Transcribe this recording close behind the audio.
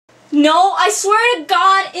No, I swear to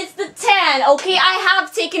God, it's the tan, okay? I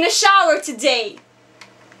have taken a shower today.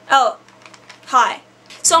 Oh, hi.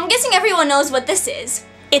 So I'm guessing everyone knows what this is.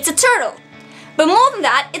 It's a turtle. But more than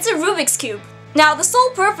that, it's a Rubik's Cube. Now, the sole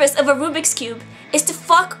purpose of a Rubik's Cube is to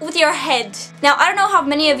fuck with your head. Now, I don't know how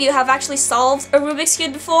many of you have actually solved a Rubik's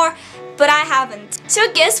Cube before, but I haven't.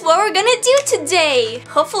 So guess what we're gonna do today?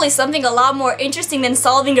 Hopefully something a lot more interesting than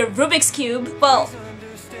solving a Rubik's Cube. Well,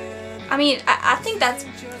 I mean, I think that's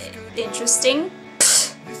interesting.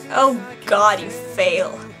 Oh God, you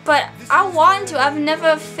fail. But I want to, I've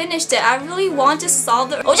never finished it. I really want to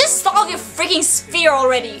solve it. Oh, just solve your freaking sphere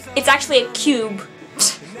already. It's actually a cube.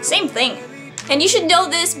 Same thing. And you should know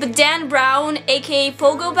this, but Dan Brown, aka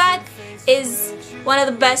Pogobat, is one of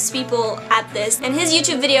the best people at this. And his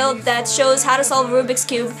YouTube video that shows how to solve a Rubik's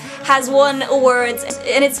Cube has won awards,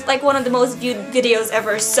 and it's like one of the most viewed videos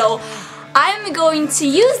ever. So I'm going to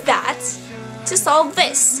use that to solve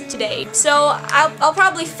this today. So I'll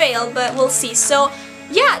probably fail, but we'll see. So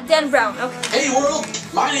yeah, Dan Brown, okay. Hey world,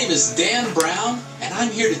 my name is Dan Brown, and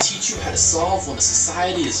I'm here to teach you how to solve one of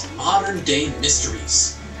society's modern day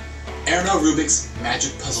mysteries. Erno Rubik's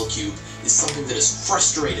Magic Puzzle Cube is something that has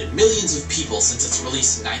frustrated millions of people since its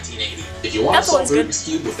release in 1980. If you want to solve the Rubik's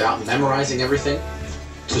Cube without memorizing everything,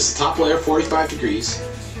 twist the top layer 45 degrees,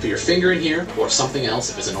 put your finger in here or something else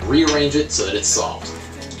if it's in, rearrange it so that it's solved.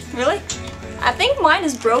 Really? I think mine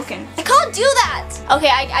is broken. I can't do that! Okay,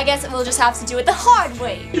 I guess we'll just have to do it the hard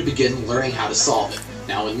way. To begin learning how to solve it.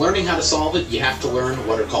 Now, in learning how to solve it, you have to learn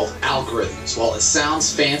what are called algorithms. While it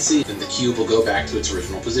sounds fancy, then the cube will go back to its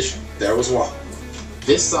original position. There was one.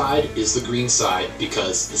 This side is the green side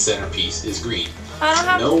because the centerpiece is green. I don't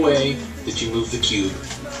have no way that you move the cube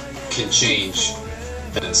can change.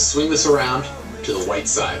 And then swing this around to the white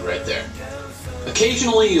side right there.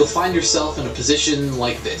 Occasionally, you'll find yourself in a position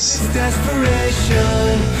like this.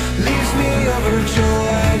 Desperation leaves me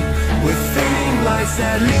overjoyed with fading lights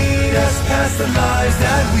that lead us past the lives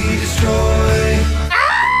that we destroy.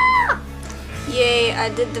 Ah! Yay, I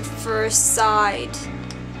did the first side.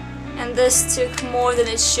 And this took more than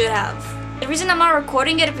it should have. The reason I'm not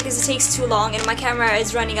recording it is because it takes too long and my camera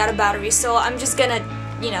is running out of battery. So I'm just gonna,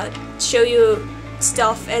 you know, show you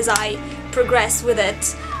stuff as I progress with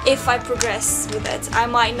it. If I progress with it, I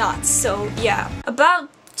might not, so yeah. About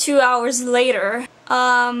 2 hours later,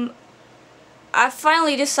 I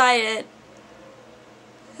finally decided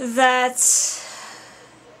that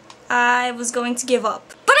I was going to give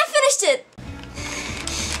up. But I finished it!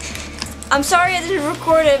 I'm sorry I didn't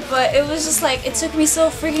record it, but it was just like, it took me so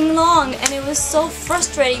freaking long, and it was so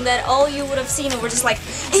frustrating that all you would have seen were just like,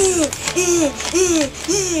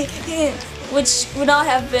 which would not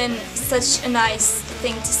have been such a nice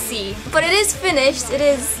thing to see. But it is finished, it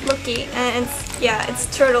is looking, and it's, yeah, it's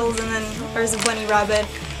turtles and then there's a bunny rabbit.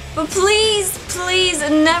 But please, please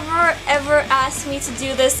never ever ask me to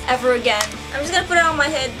do this ever again. I'm just gonna put it on my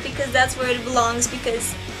head because that's where it belongs,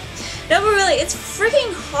 because no, but really, it's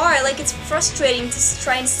freaking hard. Like, it's frustrating to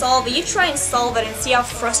try and solve it. You try and solve it and see how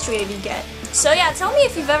frustrated you get. So yeah, tell me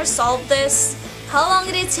if you've ever solved this. How long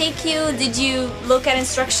did it take you? Did you look at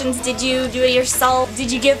instructions? Did you do it yourself?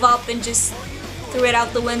 Did you give up and just threw it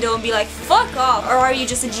out the window and be like, fuck off? Or are you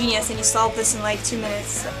just a genius and you solved this in like 2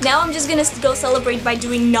 minutes? Now I'm just gonna go celebrate by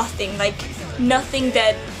doing nothing. Like, nothing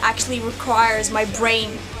that actually requires my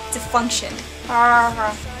brain to function.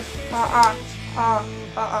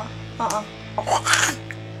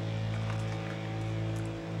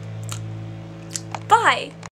 Bye!